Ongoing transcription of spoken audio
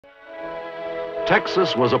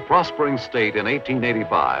Texas was a prospering state in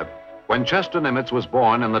 1885 when Chester Nimitz was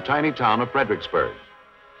born in the tiny town of Fredericksburg.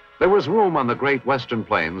 There was room on the great western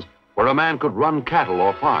plains where a man could run cattle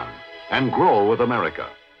or farm and grow with America.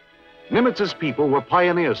 Nimitz's people were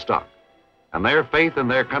pioneer stock, and their faith in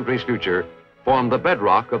their country's future formed the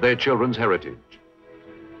bedrock of their children's heritage.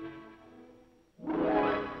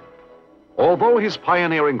 Although his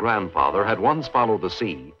pioneering grandfather had once followed the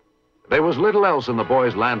sea, there was little else in the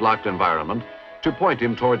boy's landlocked environment to point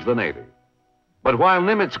him towards the Navy. But while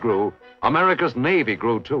Nimitz grew, America's Navy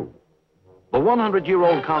grew too. The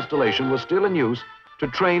 100-year-old Constellation was still in use to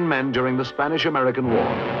train men during the Spanish-American War.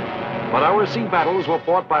 But our sea battles were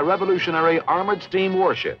fought by revolutionary armored steam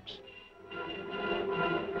warships.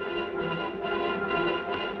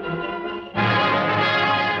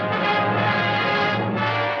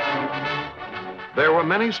 There were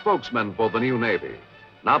many spokesmen for the new Navy,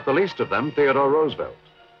 not the least of them Theodore Roosevelt.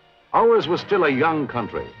 Ours was still a young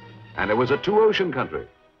country, and it was a two-ocean country.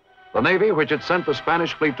 The Navy, which had sent the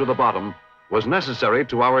Spanish fleet to the bottom, was necessary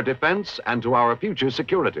to our defense and to our future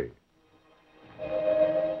security.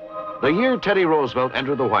 The year Teddy Roosevelt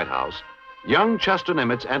entered the White House, young Chester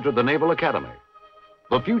Nimitz entered the Naval Academy.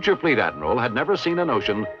 The future fleet admiral had never seen an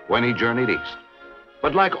ocean when he journeyed east.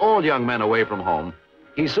 But like all young men away from home,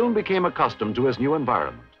 he soon became accustomed to his new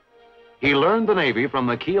environment. He learned the Navy from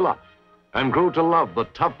the keel up and grew to love the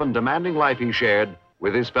tough and demanding life he shared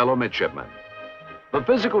with his fellow midshipmen. The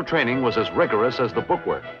physical training was as rigorous as the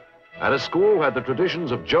bookwork. At a school where the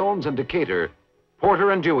traditions of Jones and Decatur,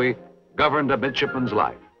 Porter and Dewey governed a midshipman's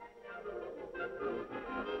life.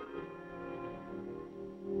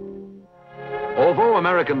 Although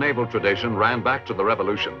American naval tradition ran back to the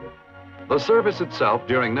Revolution, the service itself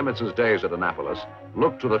during Nimitz's days at Annapolis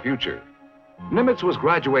looked to the future. Nimitz was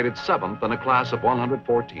graduated 7th in a class of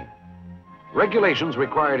 114. Regulations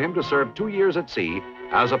required him to serve 2 years at sea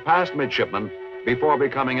as a passed midshipman before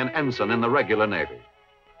becoming an ensign in the regular Navy.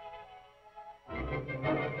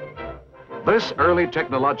 This early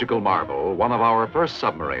technological marvel, one of our first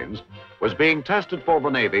submarines, was being tested for the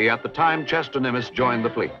Navy at the time Chester Nimitz joined the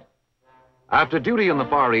fleet. After duty in the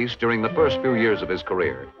Far East during the first few years of his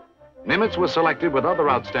career, Nimitz was selected with other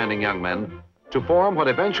outstanding young men to form what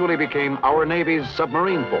eventually became our Navy's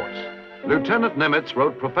submarine force. Lieutenant Nimitz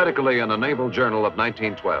wrote prophetically in a naval journal of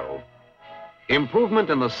 1912, "Improvement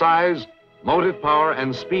in the size, motive power,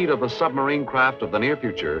 and speed of the submarine craft of the near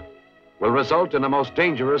future will result in a most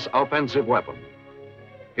dangerous offensive weapon."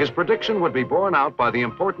 His prediction would be borne out by the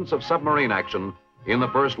importance of submarine action in the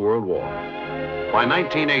First World War. By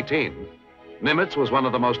 1918, Nimitz was one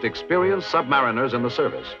of the most experienced submariners in the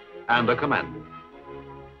service and a commander.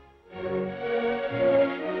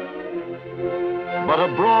 But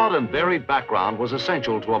a broad and varied background was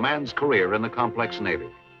essential to a man's career in the complex Navy.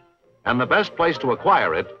 And the best place to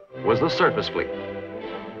acquire it was the surface fleet.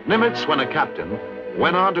 Nimitz, when a captain,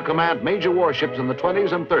 went on to command major warships in the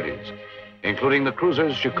 20s and 30s, including the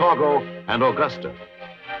cruisers Chicago and Augusta.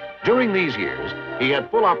 During these years, he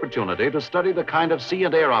had full opportunity to study the kind of sea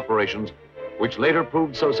and air operations which later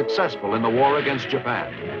proved so successful in the war against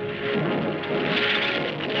Japan.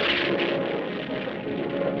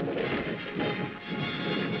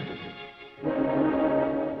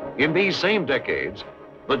 In these same decades,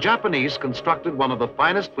 the Japanese constructed one of the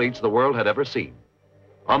finest fleets the world had ever seen.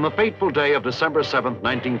 On the fateful day of December 7th,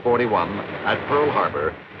 1941, at Pearl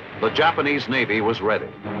Harbor, the Japanese Navy was ready.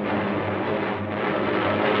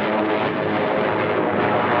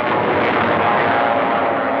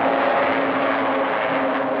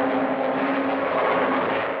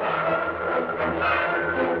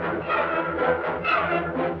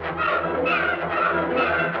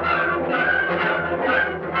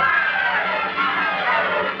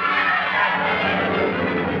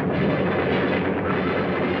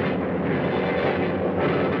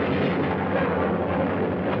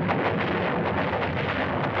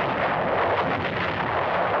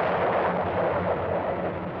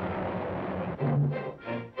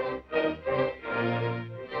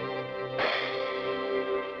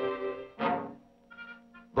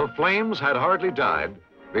 The flames had hardly died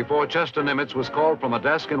before Chester Nimitz was called from a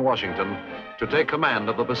desk in Washington to take command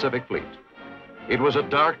of the Pacific Fleet. It was a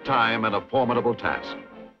dark time and a formidable task.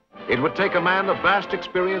 It would take a man of vast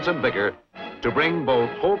experience and vigor to bring both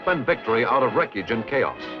hope and victory out of wreckage and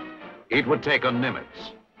chaos. It would take a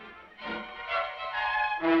Nimitz.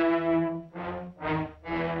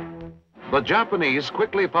 The Japanese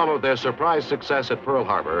quickly followed their surprise success at Pearl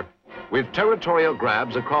Harbor with territorial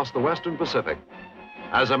grabs across the Western Pacific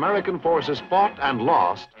as American forces fought and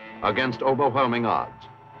lost against overwhelming odds.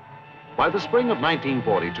 By the spring of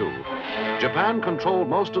 1942, Japan controlled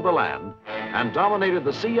most of the land and dominated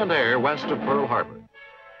the sea and air west of Pearl Harbor.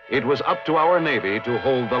 It was up to our Navy to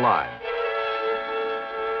hold the line.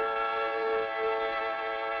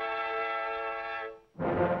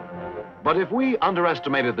 But if we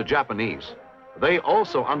underestimated the Japanese, they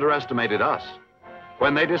also underestimated us.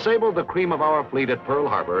 When they disabled the cream of our fleet at Pearl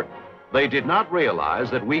Harbor, they did not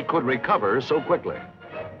realize that we could recover so quickly.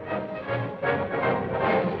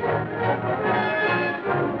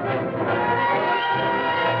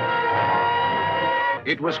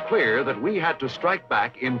 It was clear that we had to strike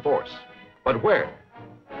back in force. But where?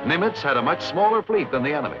 Nimitz had a much smaller fleet than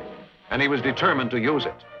the enemy, and he was determined to use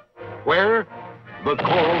it. Where? The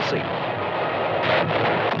Coral Sea.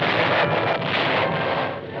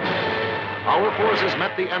 Our forces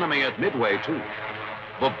met the enemy at Midway, too.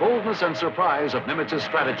 The boldness and surprise of Nimitz's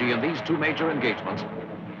strategy in these two major engagements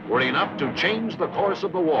were enough to change the course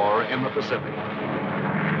of the war in the Pacific.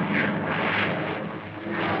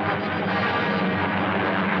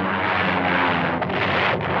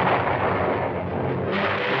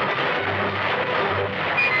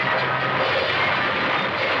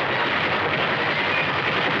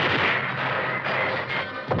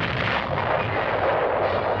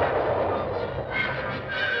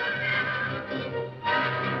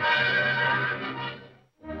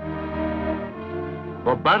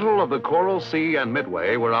 The Battle of the Coral Sea and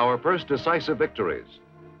Midway were our first decisive victories.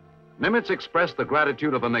 Nimitz expressed the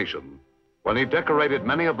gratitude of the nation when he decorated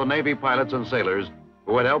many of the Navy pilots and sailors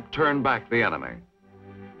who had helped turn back the enemy.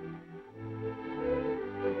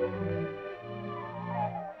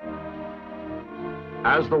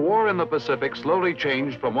 As the war in the Pacific slowly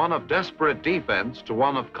changed from one of desperate defense to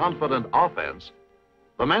one of confident offense,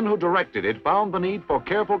 the men who directed it found the need for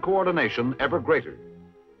careful coordination ever greater.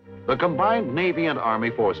 The combined Navy and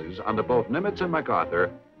Army forces under both Nimitz and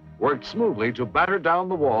MacArthur worked smoothly to batter down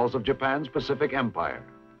the walls of Japan's Pacific Empire.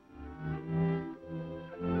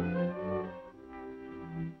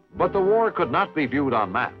 But the war could not be viewed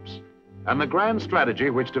on maps, and the grand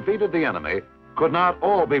strategy which defeated the enemy could not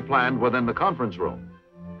all be planned within the conference room.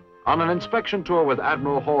 On an inspection tour with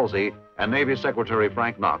Admiral Halsey and Navy Secretary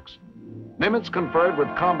Frank Knox, Nimitz conferred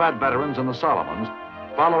with combat veterans in the Solomons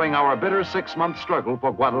following our bitter 6-month struggle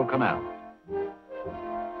for Guadalcanal.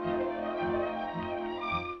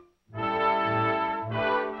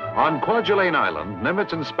 On Kwajalein Island,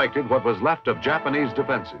 Nimitz inspected what was left of Japanese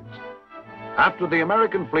defenses. After the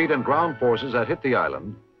American fleet and ground forces had hit the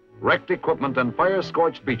island, wrecked equipment and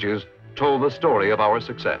fire-scorched beaches told the story of our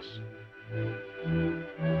success.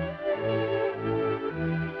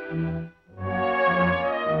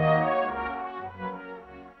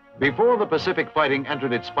 Before the Pacific fighting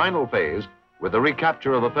entered its final phase, with the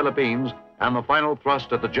recapture of the Philippines and the final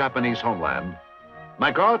thrust at the Japanese homeland,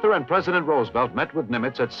 MacArthur and President Roosevelt met with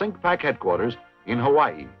Nimitz at CINCPAC headquarters in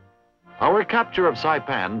Hawaii. Our capture of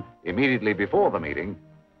Saipan immediately before the meeting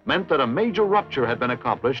meant that a major rupture had been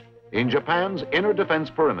accomplished in Japan's inner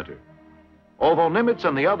defense perimeter. Although Nimitz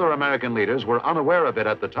and the other American leaders were unaware of it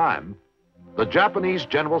at the time, the Japanese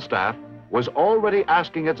General Staff was already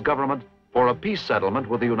asking its government for a peace settlement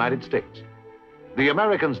with the United States. The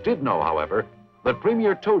Americans did know, however, that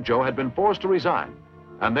Premier Tojo had been forced to resign,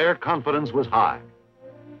 and their confidence was high.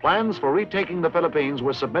 Plans for retaking the Philippines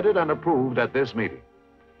were submitted and approved at this meeting.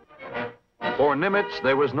 For Nimitz,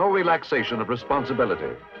 there was no relaxation of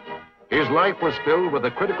responsibility. His life was filled with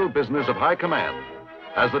the critical business of high command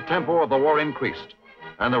as the tempo of the war increased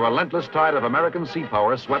and the relentless tide of American sea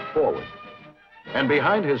power swept forward. And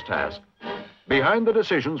behind his task, behind the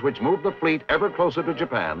decisions which moved the fleet ever closer to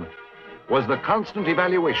Japan, was the constant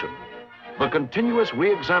evaluation, the continuous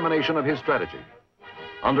re-examination of his strategy.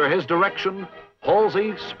 Under his direction,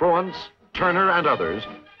 Halsey, Spruance, Turner, and others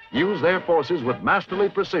used their forces with masterly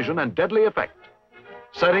precision and deadly effect,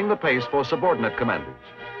 setting the pace for subordinate commanders.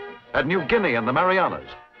 At New Guinea and the Marianas,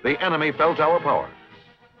 the enemy felt our power.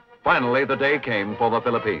 Finally, the day came for the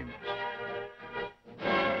Philippines.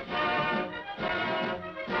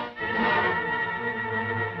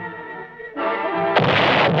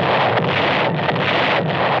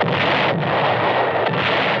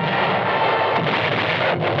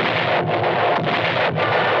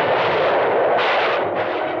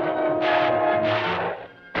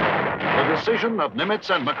 The decision of Nimitz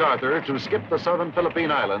and MacArthur to skip the southern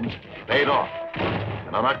Philippine Islands paid off.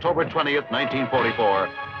 And on October 20th, 1944,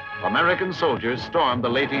 American soldiers stormed the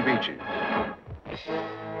Leyte beaches.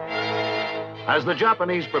 As the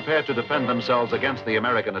Japanese prepared to defend themselves against the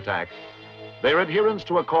American attack, their adherence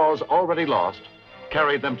to a cause already lost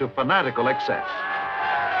carried them to fanatical excess.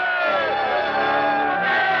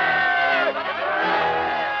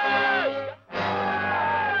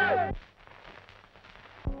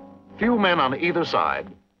 few men on either side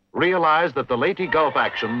realized that the Leyte Gulf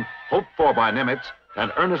action, hoped for by Nimitz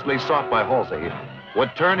and earnestly sought by Halsey,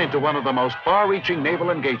 would turn into one of the most far-reaching naval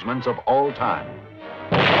engagements of all time.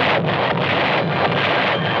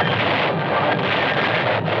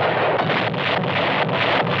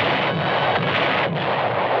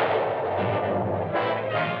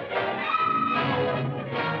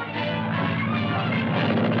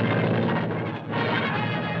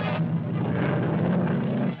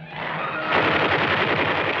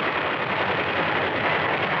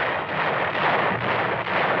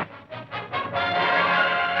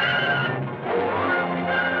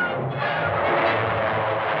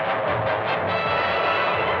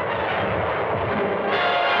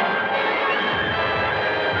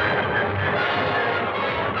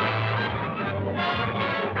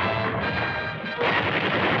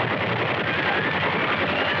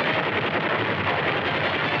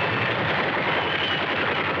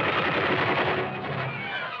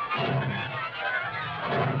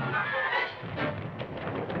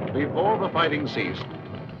 Before the fighting ceased,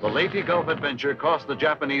 the Leyte Gulf adventure cost the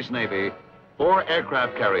Japanese Navy 4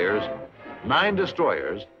 aircraft carriers, 9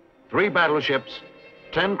 destroyers, 3 battleships,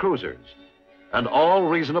 10 cruisers, and all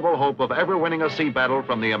reasonable hope of ever winning a sea battle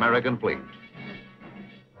from the American fleet.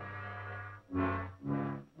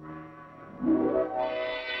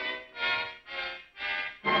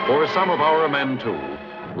 For some of our men, too,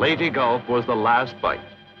 Leyte Gulf was the last fight.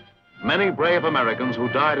 Many brave Americans who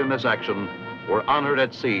died in this action were honored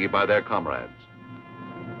at sea by their comrades.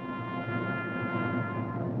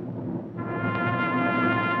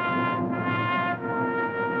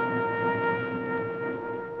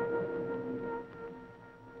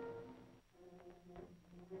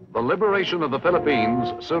 The liberation of the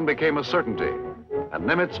Philippines soon became a certainty, and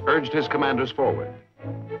Nimitz urged his commanders forward.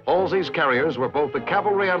 Halsey's carriers were both the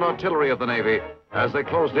cavalry and artillery of the Navy as they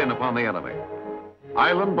closed in upon the enemy.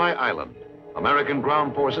 Island by island, American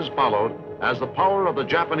ground forces followed as the power of the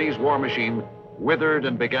Japanese war machine withered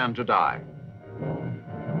and began to die.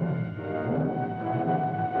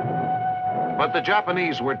 But the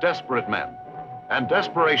Japanese were desperate men, and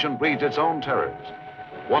desperation breeds its own terrors.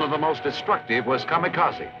 One of the most destructive was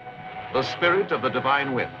kamikaze, the spirit of the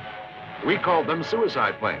divine wind. We called them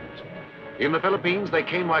suicide planes. In the Philippines, they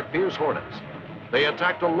came like fierce hornets. They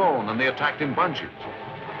attacked alone and they attacked in bunches.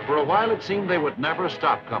 For a while, it seemed they would never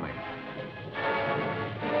stop coming.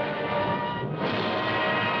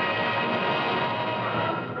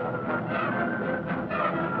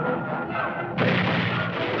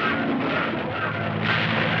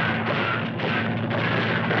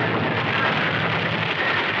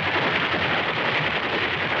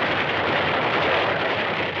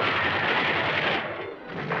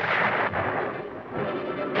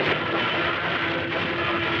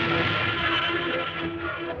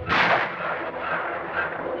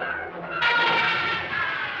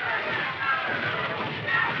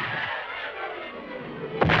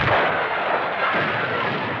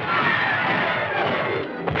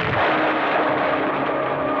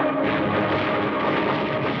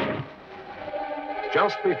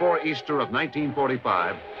 Just before Easter of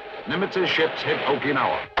 1945, Nimitz's ships hit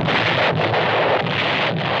Okinawa.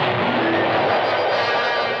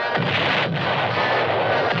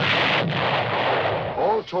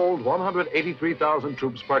 All told, 183,000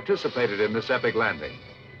 troops participated in this epic landing,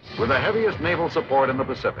 with the heaviest naval support in the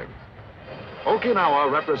Pacific.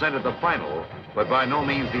 Okinawa represented the final, but by no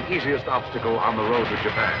means the easiest obstacle on the road to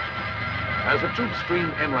Japan. As the troops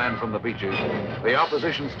streamed inland from the beaches, the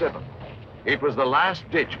opposition stiffened. It was the last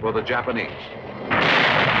ditch for the Japanese.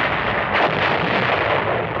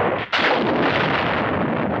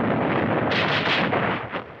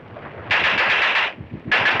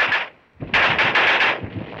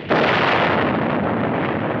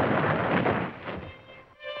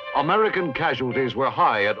 American casualties were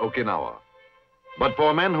high at Okinawa. But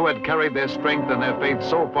for men who had carried their strength and their faith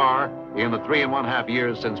so far in the 3½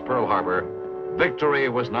 years since Pearl Harbor, victory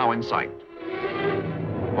was now in sight.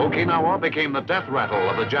 Okinawa became the death rattle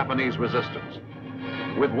of the Japanese resistance.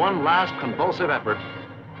 With one last convulsive effort,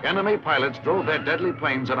 enemy pilots drove their deadly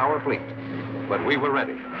planes at our fleet, but we were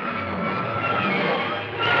ready.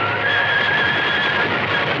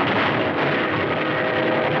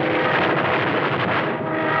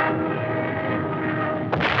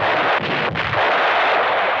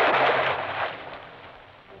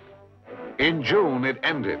 In June, it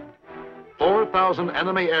ended. 4,000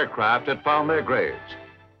 enemy aircraft had found their graves,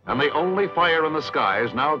 and the only fire in the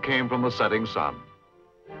skies now came from the setting sun.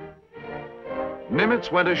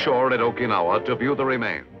 Nimitz went ashore at Okinawa to view the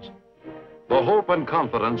remains. The hope and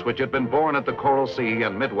confidence which had been born at the Coral Sea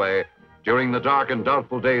and Midway during the dark and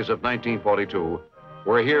doubtful days of 1942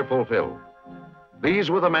 were here fulfilled. These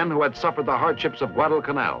were the men who had suffered the hardships of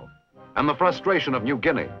Guadalcanal and the frustration of New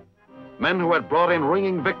Guinea, men who had brought in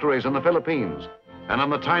ringing victories in the Philippines and on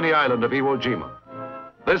the tiny island of Iwo Jima.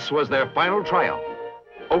 This was their final triumph,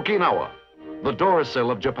 Okinawa, the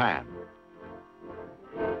doorsill of Japan.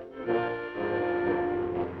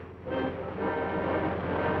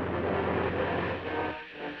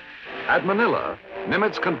 At Manila,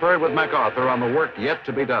 Nimitz conferred with MacArthur on the work yet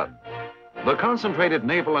to be done. The concentrated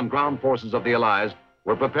naval and ground forces of the Allies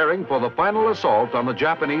were preparing for the final assault on the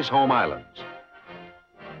Japanese home islands.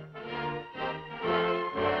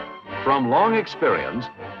 From long experience,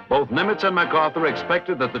 both Nimitz and MacArthur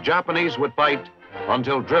expected that the Japanese would fight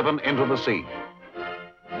until driven into the sea.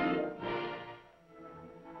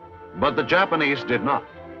 But the Japanese did not.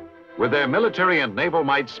 With their military and naval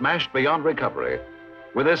might smashed beyond recovery,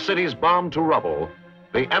 with their cities bombed to rubble,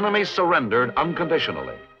 the enemy surrendered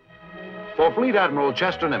unconditionally. For Fleet Admiral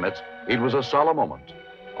Chester Nimitz, it was a solemn moment,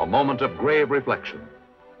 a moment of grave reflection.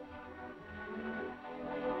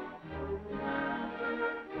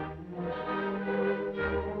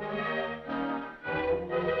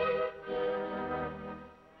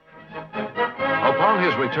 Upon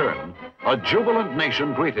his return, a jubilant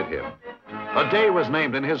nation greeted him. A day was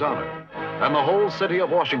named in his honor, and the whole city of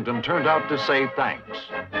Washington turned out to say thanks.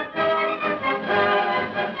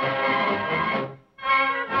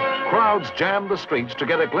 Crowds jammed the streets to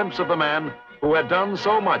get a glimpse of the man who had done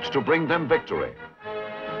so much to bring them victory.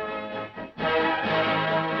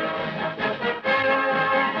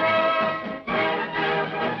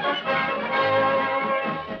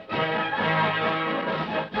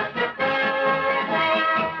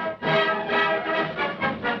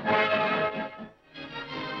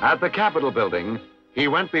 At the Capitol building, he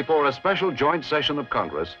went before a special joint session of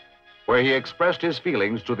Congress where he expressed his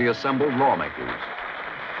feelings to the assembled lawmakers.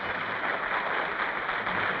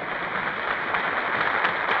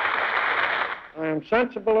 I am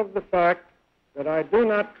sensible of the fact that I do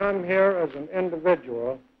not come here as an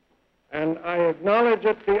individual, and I acknowledge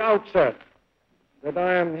at the outset that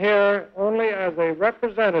I am here only as a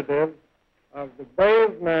representative of the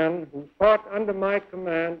brave men who fought under my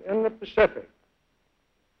command in the Pacific.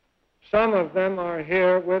 Some of them are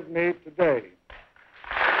here with me today.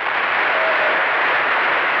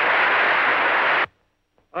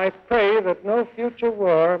 I pray that no future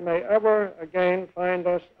war may ever again find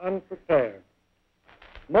us unprepared.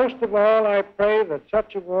 Most of all, I pray that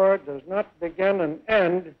such a war does not begin and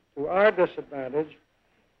end to our disadvantage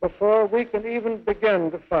before we can even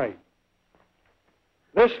begin to fight.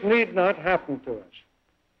 This need not happen to us.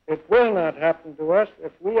 It will not happen to us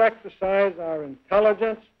if we exercise our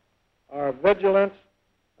intelligence, our vigilance,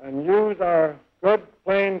 and use our good,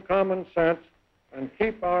 plain common sense and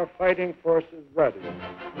keep our fighting forces ready.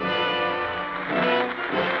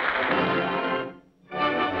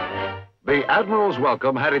 The Admiral's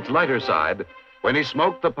welcome had its lighter side when he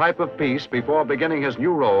smoked the pipe of peace before beginning his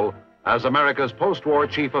new role as America's post-war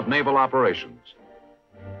Chief of Naval Operations.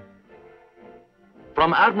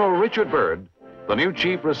 From Admiral Richard Byrd, the new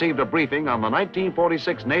chief received a briefing on the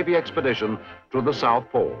 1946 Navy expedition to the South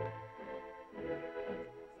Pole.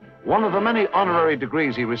 One of the many honorary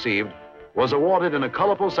degrees he received was awarded in a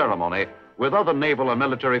colorful ceremony with other naval and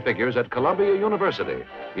military figures at Columbia University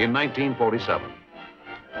in 1947.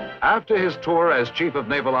 After his tour as Chief of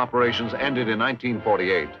Naval Operations ended in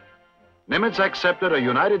 1948, Nimitz accepted a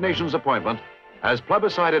United Nations appointment as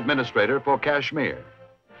plebiscite administrator for Kashmir.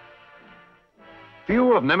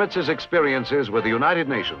 Few of Nimitz's experiences with the United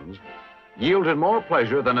Nations yielded more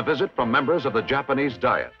pleasure than a visit from members of the Japanese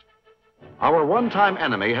Diet. Our one-time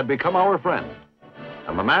enemy had become our friend,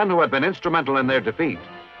 and the man who had been instrumental in their defeat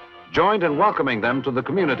joined in welcoming them to the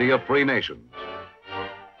community of free nations.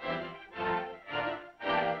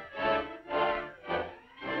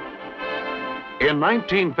 In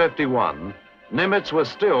 1951, Nimitz was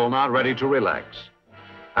still not ready to relax.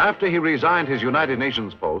 After he resigned his United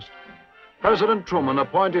Nations post, President Truman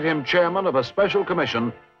appointed him chairman of a special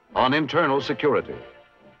commission on internal security.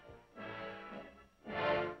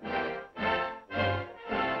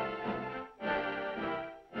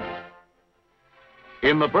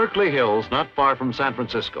 In the Berkeley Hills, not far from San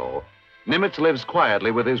Francisco, Nimitz lives quietly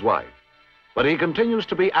with his wife, but he continues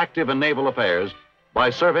to be active in naval affairs by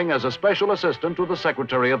serving as a special assistant to the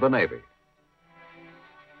Secretary of the Navy.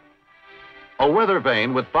 A weather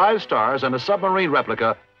vane with 5 stars and a submarine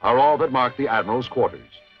replica are all that mark the Admiral's quarters.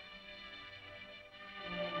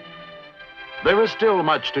 There is still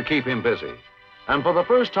much to keep him busy, and for the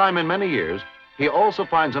first time in many years, he also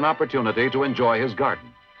finds an opportunity to enjoy his garden.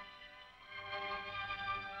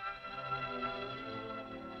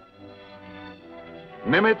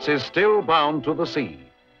 Nimitz is still bound to the sea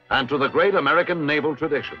and to the great American naval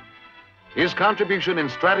tradition. His contribution in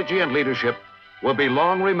strategy and leadership will be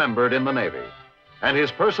long remembered in the Navy, and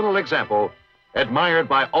his personal example admired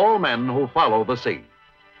by all men who follow the sea.